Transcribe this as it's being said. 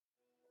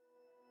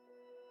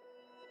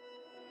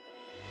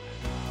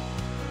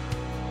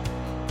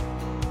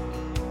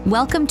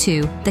Welcome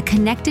to the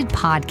Connected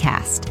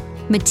Podcast,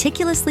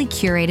 meticulously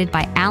curated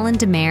by Alan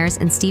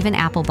Demers and Stephen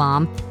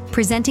Applebaum,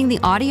 presenting the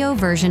audio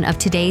version of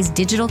today's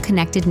digital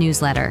connected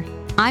newsletter.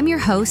 I'm your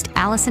host,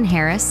 Allison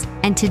Harris,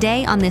 and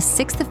today on this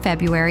 6th of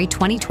February,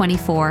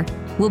 2024,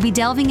 we'll be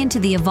delving into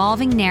the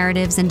evolving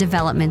narratives and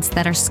developments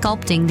that are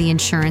sculpting the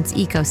insurance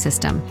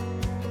ecosystem.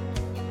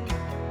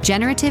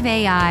 Generative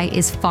AI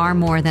is far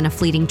more than a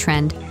fleeting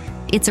trend.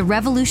 It's a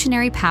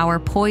revolutionary power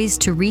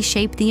poised to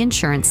reshape the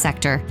insurance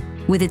sector,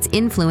 with its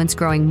influence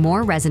growing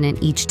more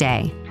resonant each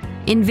day.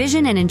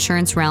 Envision an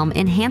insurance realm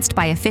enhanced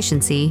by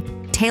efficiency,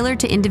 tailored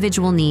to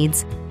individual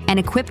needs, and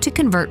equipped to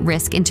convert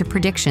risk into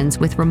predictions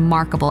with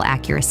remarkable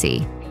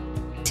accuracy.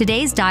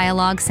 Today's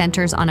dialogue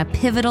centers on a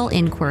pivotal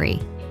inquiry.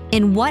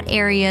 In what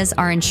areas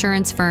are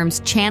insurance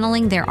firms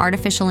channeling their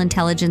artificial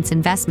intelligence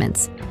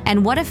investments,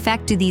 and what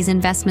effect do these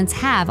investments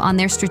have on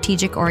their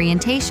strategic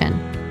orientation?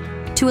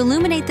 To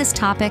illuminate this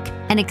topic,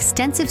 an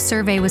extensive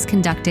survey was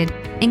conducted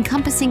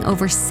encompassing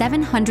over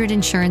 700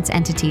 insurance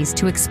entities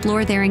to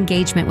explore their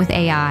engagement with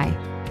AI.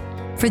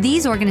 For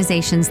these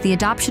organizations, the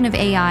adoption of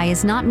AI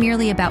is not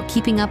merely about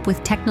keeping up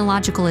with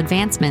technological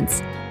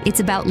advancements, it's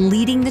about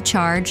leading the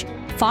charge,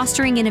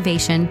 fostering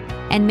innovation,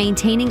 and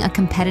maintaining a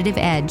competitive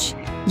edge.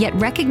 Yet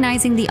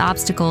recognizing the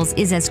obstacles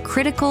is as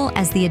critical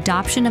as the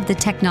adoption of the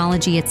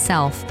technology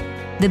itself.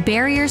 The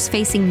barriers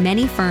facing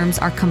many firms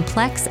are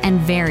complex and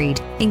varied,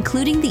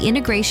 including the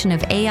integration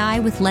of AI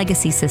with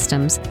legacy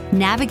systems,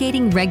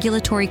 navigating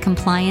regulatory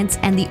compliance,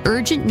 and the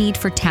urgent need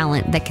for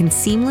talent that can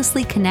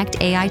seamlessly connect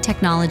AI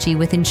technology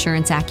with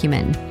insurance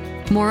acumen.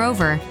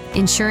 Moreover,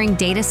 ensuring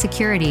data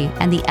security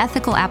and the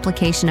ethical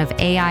application of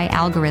AI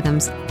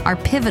algorithms are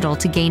pivotal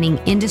to gaining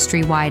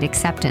industry-wide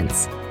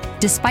acceptance.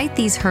 Despite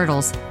these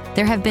hurdles,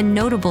 there have been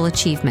notable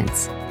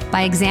achievements.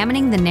 By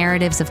examining the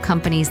narratives of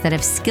companies that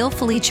have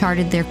skillfully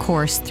charted their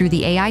course through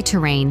the AI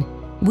terrain,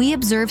 we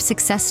observe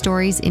success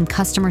stories in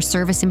customer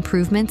service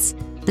improvements,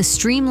 the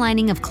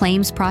streamlining of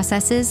claims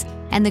processes,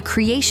 and the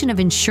creation of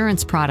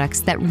insurance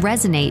products that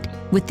resonate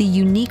with the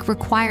unique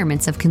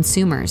requirements of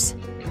consumers.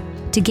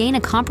 To gain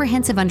a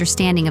comprehensive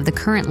understanding of the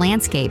current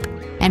landscape,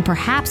 and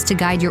perhaps to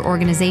guide your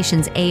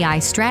organization's AI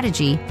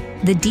strategy,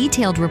 the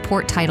detailed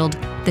report titled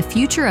 "The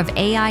Future of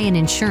AI in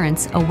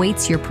Insurance"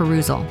 awaits your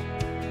perusal.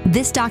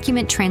 This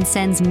document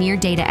transcends mere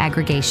data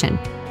aggregation.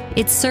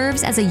 It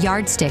serves as a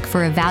yardstick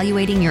for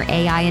evaluating your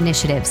AI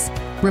initiatives,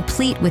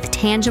 replete with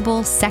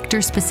tangible,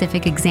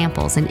 sector-specific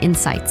examples and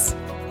insights.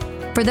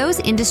 For those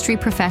industry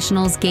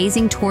professionals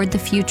gazing toward the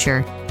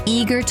future,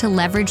 eager to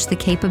leverage the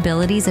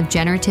capabilities of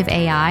generative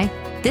AI,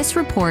 this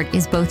report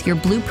is both your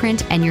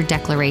blueprint and your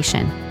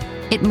declaration.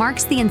 It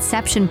marks the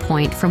inception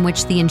point from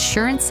which the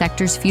insurance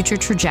sector's future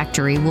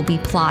trajectory will be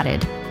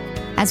plotted.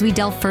 As we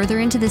delve further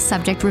into this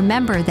subject,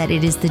 remember that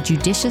it is the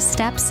judicious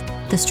steps,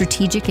 the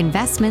strategic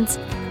investments,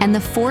 and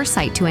the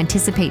foresight to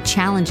anticipate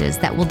challenges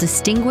that will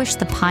distinguish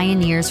the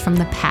pioneers from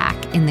the pack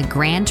in the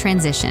grand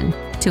transition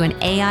to an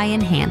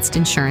AI-enhanced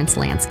insurance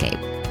landscape.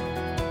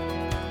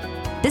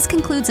 This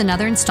concludes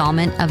another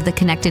installment of the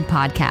Connected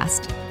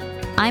Podcast.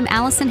 I'm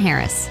Allison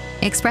Harris,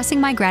 expressing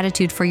my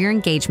gratitude for your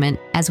engagement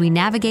as we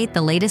navigate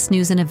the latest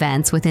news and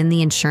events within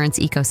the insurance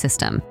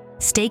ecosystem.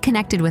 Stay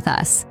connected with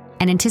us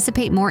and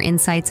anticipate more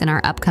insights in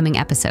our upcoming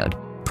episode,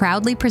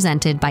 proudly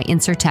presented by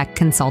InsurTech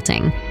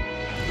Consulting.